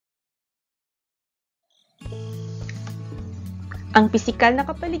Ang pisikal na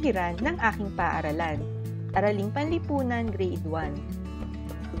kapaligiran ng aking paaralan. Araling Panlipunan, Grade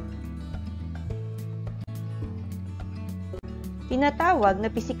 1. Tinatawag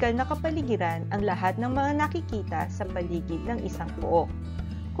na pisikal na kapaligiran ang lahat ng mga nakikita sa paligid ng isang pook.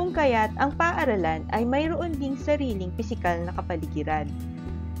 Kung kaya't ang paaralan ay mayroon ding sariling pisikal na kapaligiran.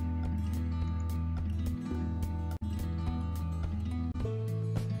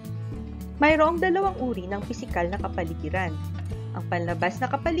 Mayroong dalawang uri ng pisikal na kapaligiran. Ang panlabas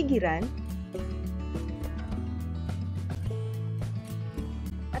na kapaligiran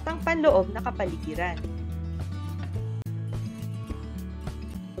at ang panloob na kapaligiran.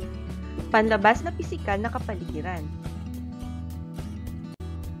 Panlabas na pisikal na kapaligiran.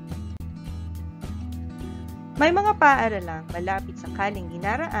 May mga paaralang malapit sa kalyeng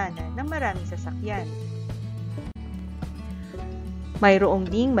dinaraanan ng maraming sasakyan. Mayroong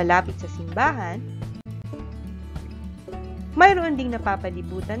ding malapit sa simbahan. Mayroon ding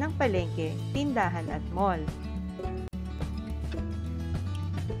napapalibutan ng palengke, tindahan at mall.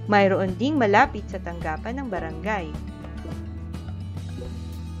 Mayroon ding malapit sa tanggapan ng barangay.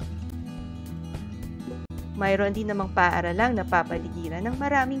 Mayroon din namang paaralang napapaligiran ng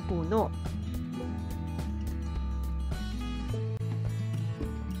maraming puno.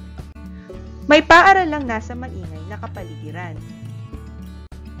 May paaralang nasa maingay na kapaligiran.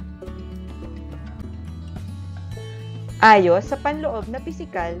 Ayos sa panloob na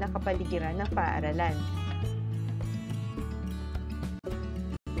pisikal na kapaligiran ng paaralan.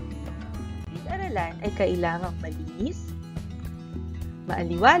 Paaralan ay kailangang malinis,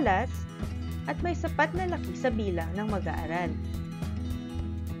 maaliwalas, at may sapat na laki sa bilang ng mag-aaral.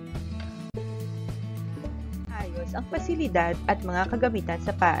 Ayos ang pasilidad at mga kagamitan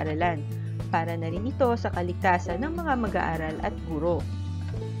sa paaralan, para na rin ito sa kaligtasan ng mga mag-aaral at guro.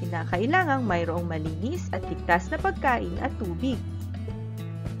 Kinakailangang mayroong malinis at ligtas na pagkain at tubig.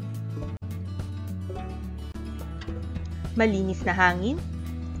 Malinis na hangin.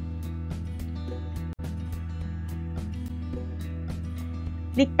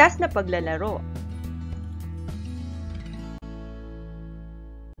 Ligtas na paglalaro.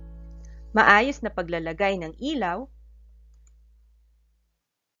 Maayos na paglalagay ng ilaw.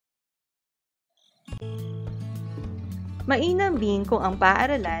 Mainam din kung ang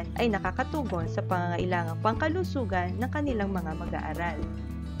paaralan ay nakakatugon sa pangangailangang pangkalusugan ng kanilang mga mag-aaral.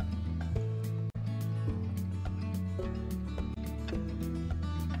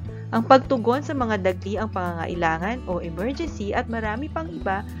 Ang pagtugon sa mga dagdiang pangangailangan o emergency at marami pang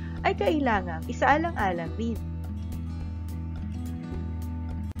iba ay kailangang isaalang-alang rin.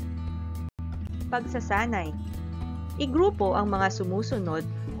 Pagsasanay. Igrupo ang mga sumusunod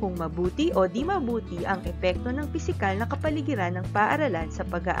kung mabuti o di mabuti ang epekto ng pisikal na kapaligiran ng paaralan sa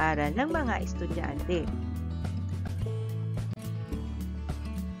pag-aaral ng mga estudyante.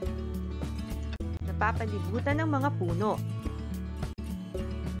 Napapalibutan ng mga puno.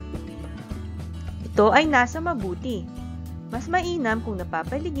 Ito ay nasa mabuti. Mas mainam kung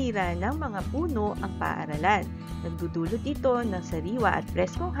napapaligiran ng mga puno ang paaralan. Nagdudulot ito ng sariwa at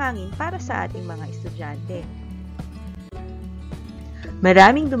preskong hangin para sa ating mga estudyante.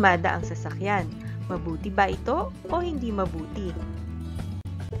 Maraming dumadaang sasakyan. Mabuti ba ito o hindi mabuti?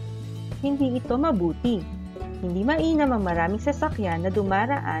 Hindi ito mabuti. Hindi mainam ang maraming sasakyan na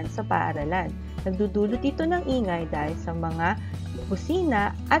dumaraan sa paaralan. Nagdudulot ito ng ingay dahil sa mga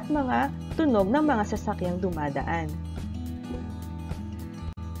busina at mga tunog ng mga sasakyang dumadaan.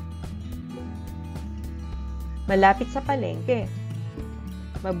 Malapit sa palengke.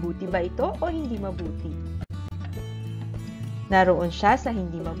 Mabuti ba ito o hindi mabuti? Naroon siya sa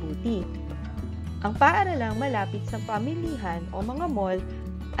hindi mabuti. Ang paaralang malapit sa pamilihan o mga mall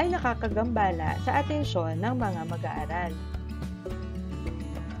ay nakakagambala sa atensyon ng mga mag-aaral.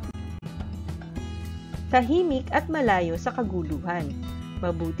 Tahimik at malayo sa kaguluhan.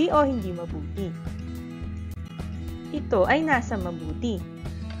 Mabuti o hindi mabuti? Ito ay nasa mabuti.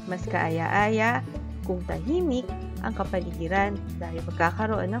 Mas kaaya-aya kung tahimik ang kapaligiran dahil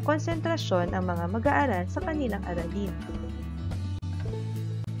magkakaroon ng konsentrasyon ang mga mag-aaral sa kanilang aralin.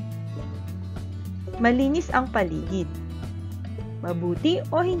 Malinis ang paligid. Mabuti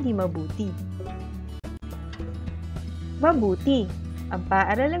o hindi mabuti? Mabuti. Ang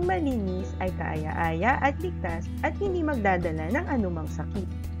paaralang malinis ay kaaya-aya at ligtas at hindi magdadala ng anumang sakit.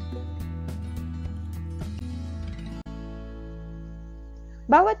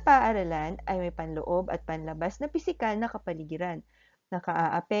 Bawat paaralan ay may panloob at panlabas na pisikal na kapaligiran.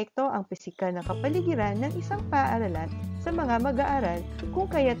 Nakaaapekto ang pisikal na kapaligiran ng isang paaralan sa mga mag-aaral kung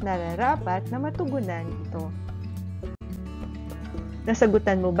kaya't nararapat na matugunan ito.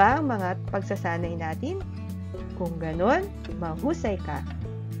 Nasagutan mo ba ang mga pagsasanay natin? Kung ganon, mahusay ka!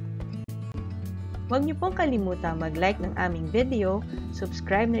 Huwag niyo pong kalimutang mag-like ng aming video,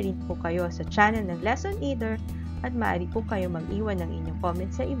 subscribe na rin po kayo sa channel ng Lesson Eater, at maaari po kayo mag-iwan ng inyong comment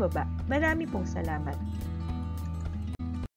sa ibaba. Marami pong salamat!